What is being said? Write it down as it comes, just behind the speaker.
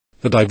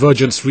The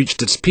divergence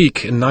reached its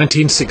peak in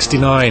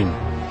 1969.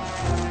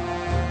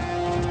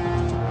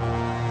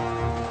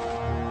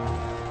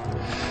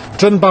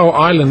 Zhenbao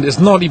Island is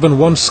not even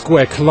 1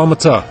 square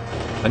kilometer,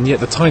 and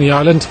yet the tiny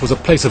island was a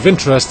place of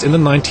interest in the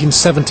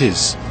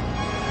 1970s.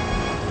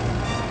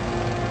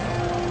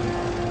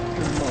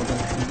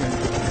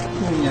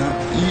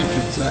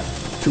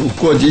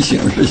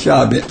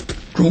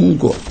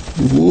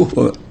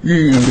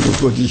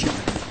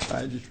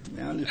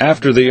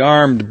 After the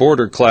armed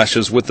border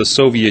clashes with the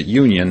Soviet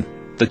Union,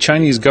 the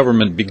Chinese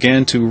government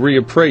began to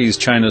reappraise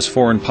China's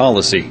foreign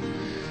policy.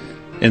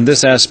 In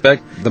this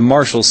aspect, the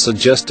marshals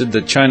suggested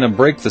that China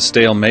break the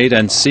stalemate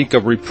and seek a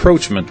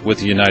rapprochement with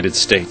the United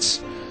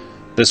States.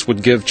 This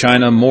would give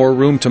China more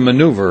room to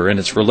maneuver in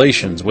its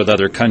relations with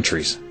other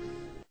countries.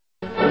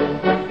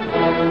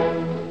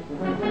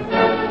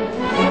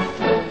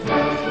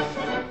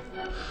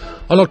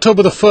 On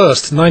October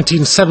 1st,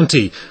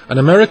 1970, an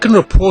American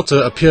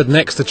reporter appeared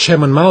next to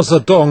Chairman Mao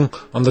Zedong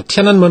on the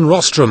Tiananmen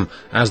rostrum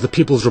as the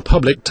People's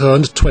Republic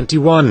turned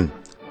 21.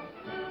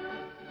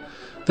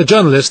 The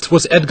journalist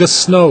was Edgar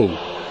Snow.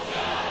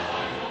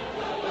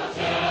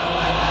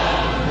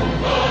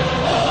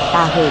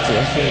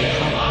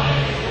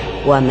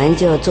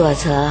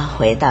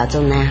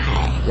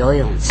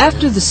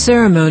 After the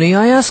ceremony,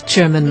 I asked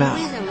Chairman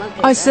Mao.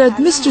 I said,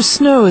 Mr.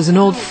 Snow is an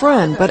old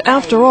friend, but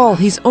after all,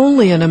 he's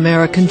only an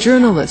American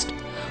journalist.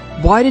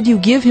 Why did you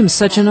give him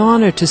such an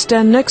honor to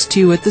stand next to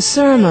you at the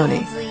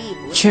ceremony?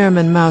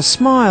 Chairman Mao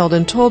smiled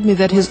and told me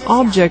that his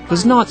object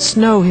was not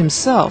Snow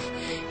himself.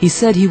 He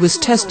said he was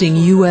testing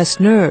U.S.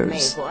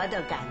 nerves.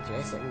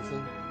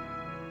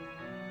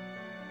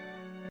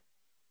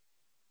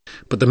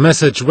 But the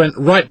message went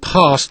right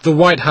past the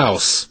White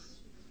House.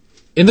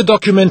 In the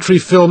documentary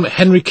film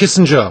Henry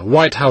Kissinger,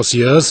 White House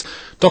Years,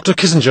 Dr.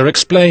 Kissinger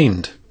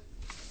explained.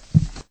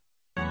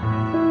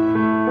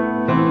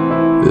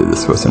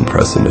 This was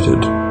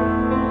unprecedented.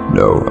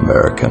 No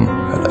American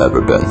had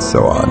ever been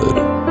so honored.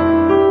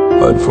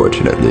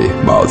 Unfortunately,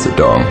 Mao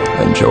Zedong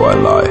and Zhou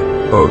Enlai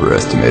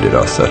overestimated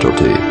our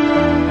subtlety,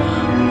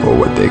 for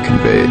what they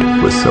conveyed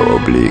was so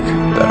oblique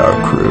that our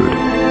crude,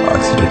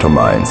 Occidental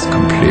minds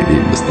completely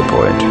missed the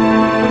point.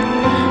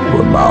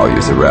 Where Mao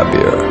used a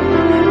rapier,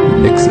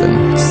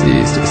 Nixon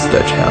seized a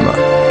sledgehammer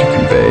to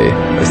convey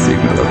a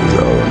signal of his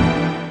own.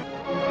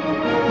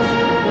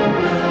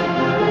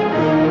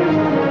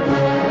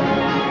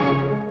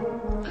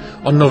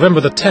 On November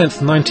the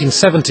 10th,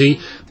 1970,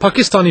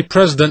 Pakistani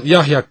President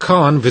Yahya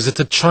Khan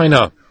visited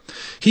China.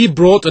 He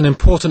brought an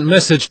important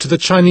message to the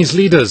Chinese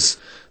leaders.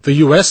 The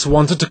US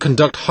wanted to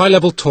conduct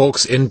high-level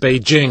talks in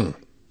Beijing.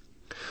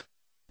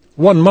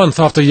 1 month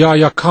after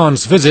Yahya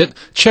Khan's visit,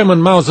 Chairman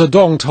Mao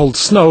Zedong told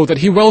Snow that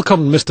he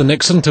welcomed Mr.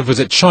 Nixon to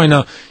visit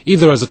China,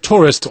 either as a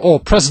tourist or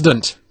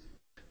president.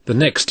 The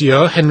next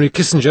year, Henry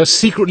Kissinger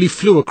secretly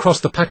flew across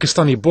the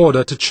Pakistani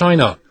border to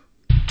China.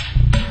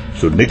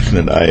 So Nixon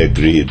and I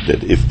agreed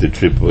that if the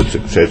trip was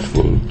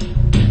successful,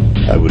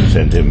 I would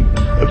send him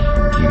a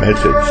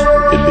message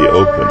in the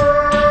open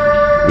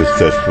with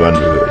just one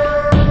word.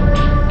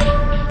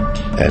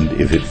 And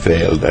if it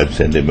failed, I'd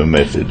send him a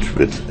message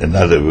with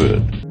another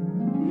word.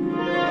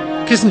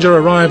 Kissinger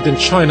arrived in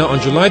China on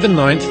July the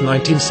 9th,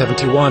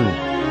 1971.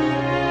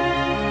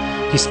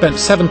 He spent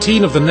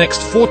 17 of the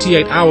next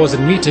 48 hours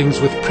in meetings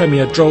with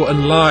Premier Zhou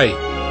Enlai.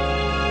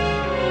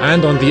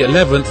 And on the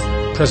 11th,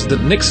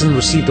 President Nixon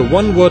received a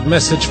one-word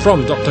message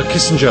from Dr.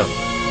 Kissinger,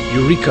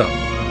 Eureka.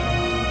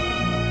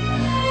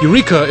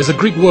 Eureka is a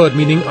Greek word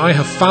meaning I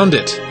have found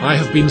it, I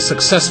have been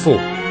successful.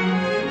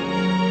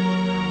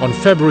 On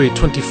February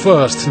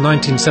 21st,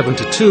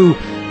 1972,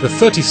 the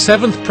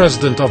 37th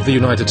President of the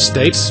United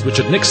States,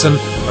 Richard Nixon,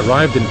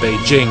 arrived in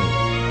Beijing.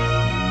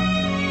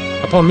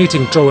 Upon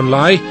meeting Zhou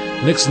Enlai,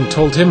 Nixon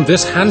told him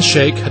this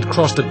handshake had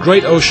crossed a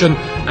great ocean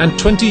and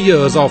 20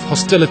 years of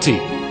hostility.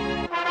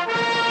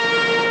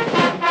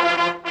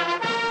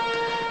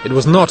 It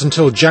was not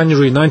until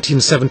January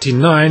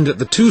 1979 that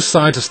the two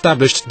sides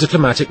established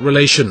diplomatic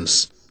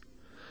relations.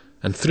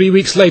 And 3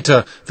 weeks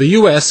later, the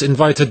US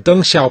invited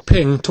Deng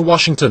Xiaoping to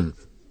Washington.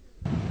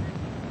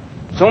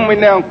 中美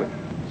两国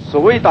是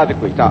伟大的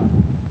国家，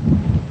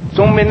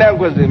中美两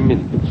国人民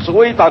是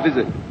伟大的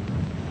人，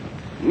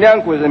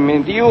两国人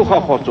民的友好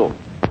合作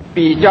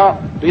必将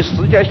对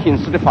世界形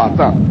势的发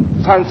展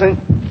产生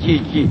积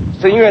极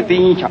深远的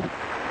影响。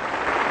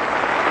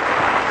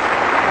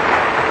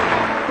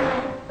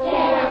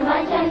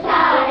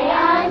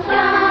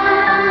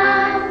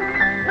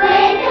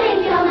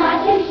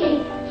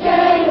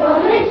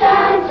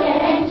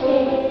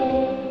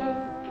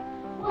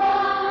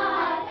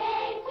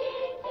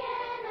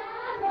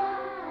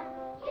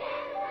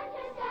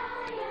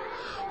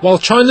 While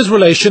China's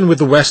relation with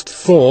the West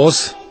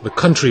thaws, the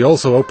country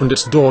also opened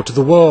its door to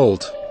the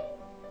world.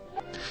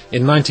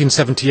 In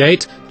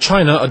 1978,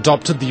 China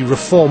adopted the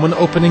Reform and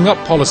Opening Up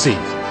policy.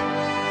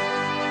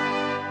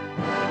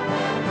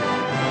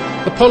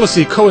 The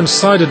policy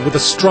coincided with the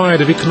stride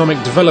of economic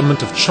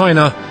development of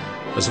China,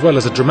 as well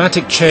as a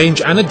dramatic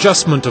change and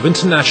adjustment of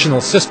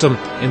international system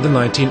in the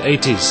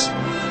 1980s.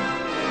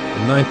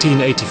 In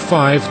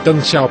 1985,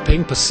 Deng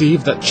Xiaoping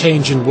perceived that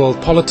change in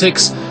world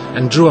politics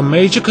and drew a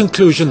major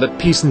conclusion that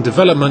peace and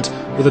development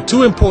were the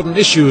two important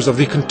issues of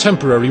the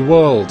contemporary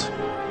world.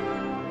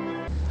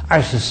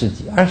 20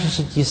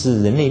世纪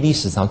是人类历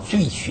史上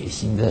最血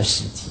腥的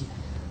时期，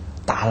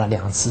打了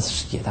2次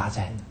世界大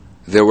战。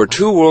 There were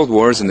 2 world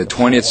wars in the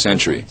 20th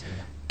century.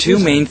 2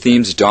 main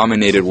themes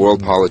dominated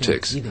world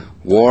politics,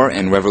 war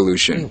and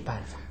revolution.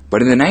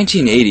 But in the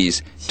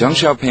 1980s, Deng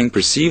Xiaoping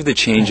perceived the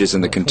changes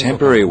in the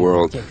contemporary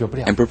world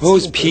and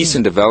proposed peace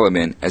and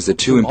development as the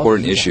 2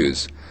 important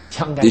issues.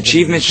 The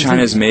achievements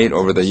China has made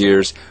over the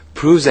years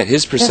proves that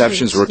his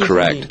perceptions were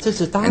correct,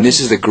 and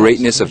this is the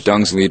greatness of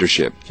Deng's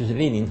leadership.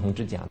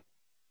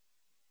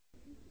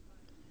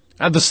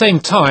 At the same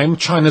time,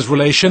 China's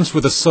relations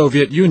with the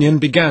Soviet Union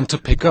began to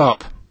pick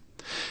up.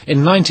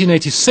 In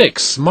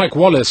 1986, Mike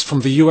Wallace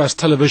from the US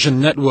television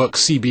network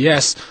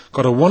CBS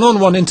got a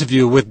one-on-one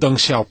interview with Deng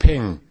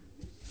Xiaoping.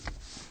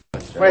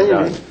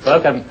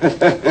 Welcome.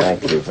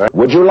 Thank you.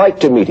 Would you like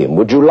to meet him?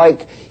 Would you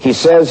like, he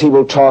says he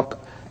will talk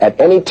at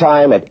any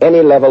time, at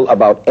any level,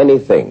 about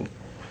anything.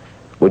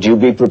 Would you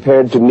be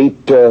prepared to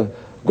meet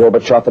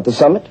Gorbachev at the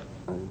summit?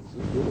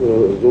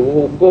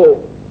 如果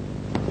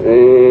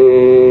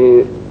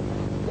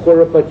戈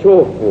尔巴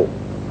乔夫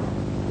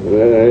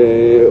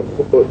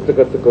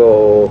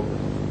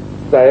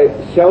在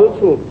消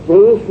除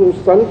中苏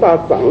3大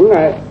障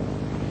碍，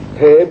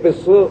特别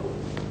是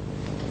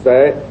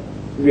在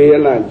越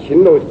南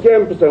侵略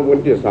柬埔寨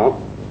问题上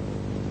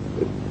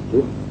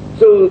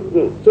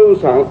走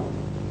上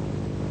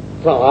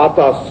扎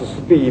扎实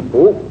实的一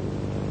步，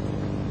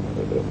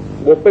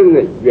我本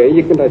人愿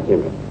意跟他见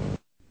面。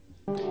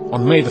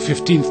 On May the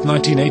 15th,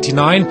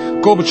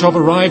 1989, Gorbachev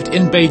arrived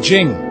in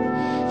Beijing.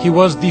 He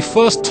was the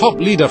first top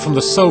leader from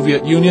the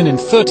Soviet Union in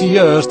 30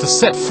 years to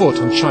set foot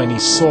on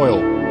Chinese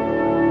soil.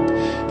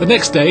 The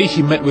next day,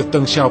 he met with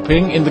Deng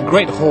Xiaoping in the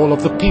Great Hall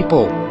of the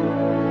People.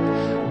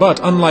 But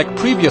unlike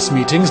previous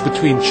meetings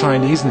between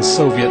Chinese and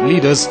Soviet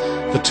leaders,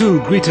 the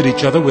two greeted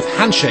each other with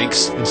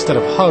handshakes instead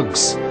of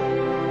hugs.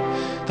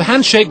 The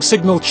handshake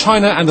signaled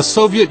China and the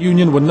Soviet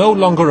Union were no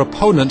longer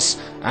opponents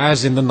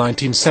as in the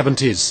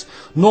 1970s,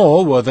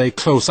 nor were they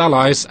close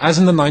allies as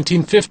in the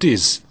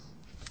 1950s.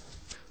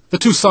 The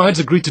two sides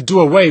agreed to do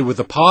away with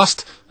the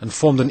past and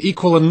formed an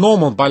equal and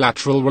normal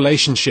bilateral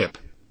relationship.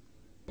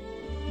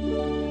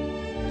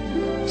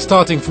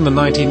 Starting from the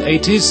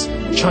 1980s,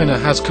 China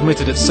has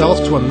committed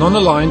itself to a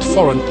non-aligned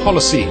foreign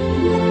policy.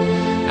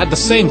 At the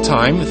same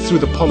time, through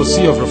the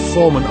policy of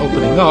reform and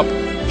opening up,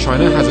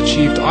 China has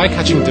achieved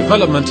eye-catching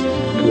development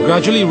and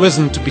gradually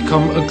risen to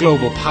become a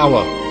global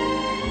power.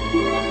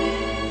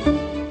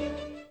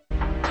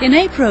 In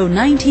April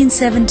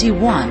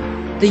 1971,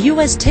 the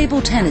US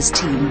table tennis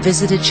team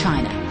visited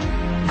China.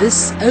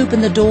 This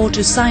opened the door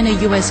to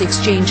Sino-US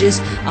exchanges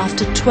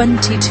after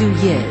 22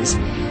 years.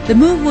 The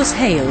move was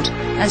hailed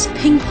as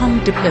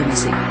ping-pong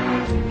diplomacy.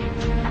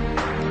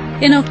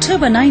 In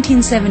October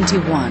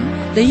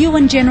 1971, the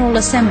UN General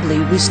Assembly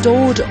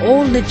restored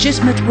all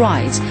legitimate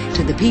rights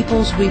to the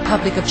People's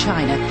Republic of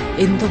China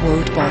in the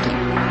world body.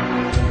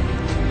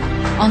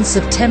 On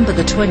September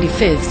the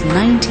 25th,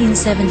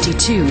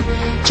 1972,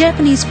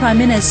 Japanese Prime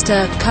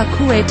Minister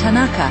Kakure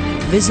Tanaka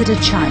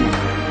visited China.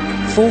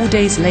 4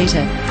 days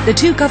later, the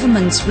two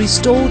governments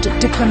restored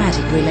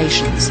diplomatic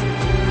relations.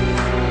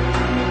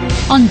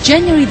 On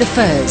January the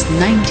 1st,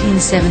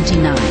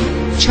 1979,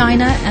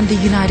 China and the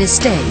United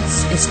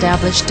States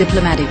established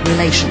diplomatic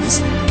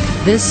relations.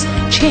 This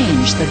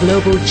changed the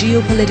global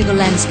geopolitical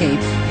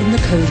landscape in the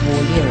Cold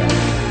War era.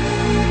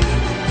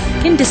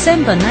 In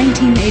December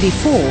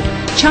 1984,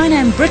 China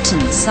and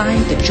Britain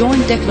signed the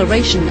joint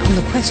declaration on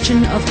the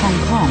question of Hong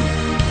Kong.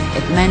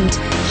 It meant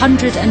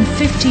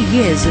 150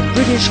 years of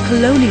British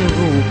colonial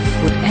rule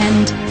would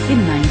end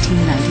in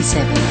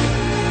 1997.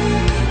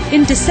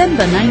 In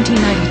December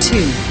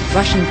 1992,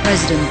 Russian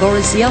President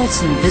Boris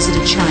Yeltsin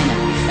visited China,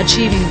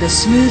 achieving the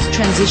smooth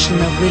transition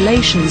of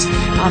relations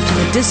after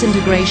the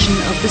disintegration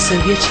of the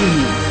Soviet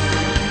Union.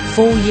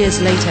 4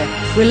 years later,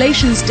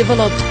 relations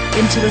developed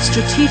into a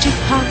strategic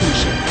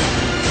partnership.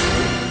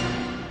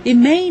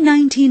 In May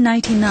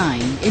 1999,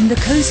 in the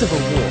Kosovo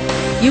War,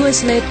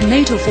 US-led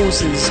NATO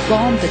forces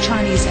bombed the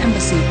Chinese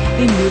embassy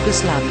in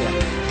Yugoslavia,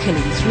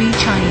 killing 3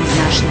 Chinese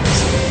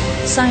nationals.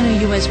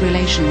 Sino-US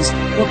relations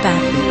were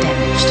badly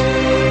damaged.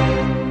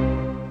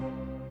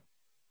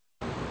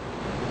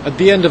 At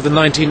the end of the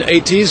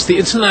 1980s, the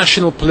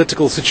international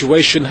political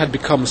situation had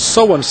become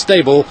so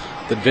unstable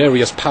that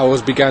various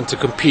powers began to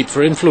compete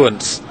for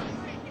influence.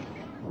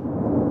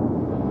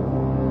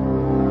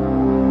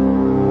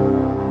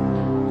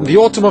 In the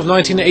autumn of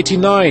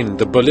 1989,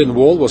 the Berlin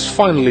Wall was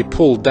finally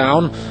pulled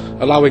down,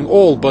 allowing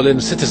all Berlin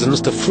citizens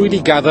to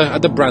freely gather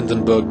at the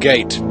Brandenburg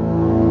Gate.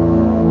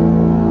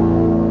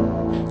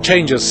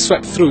 Changes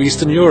swept through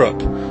Eastern Europe.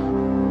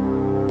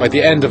 By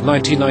the end of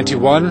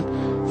 1991,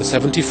 the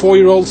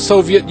 74-year-old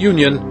Soviet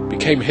Union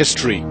became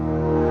history.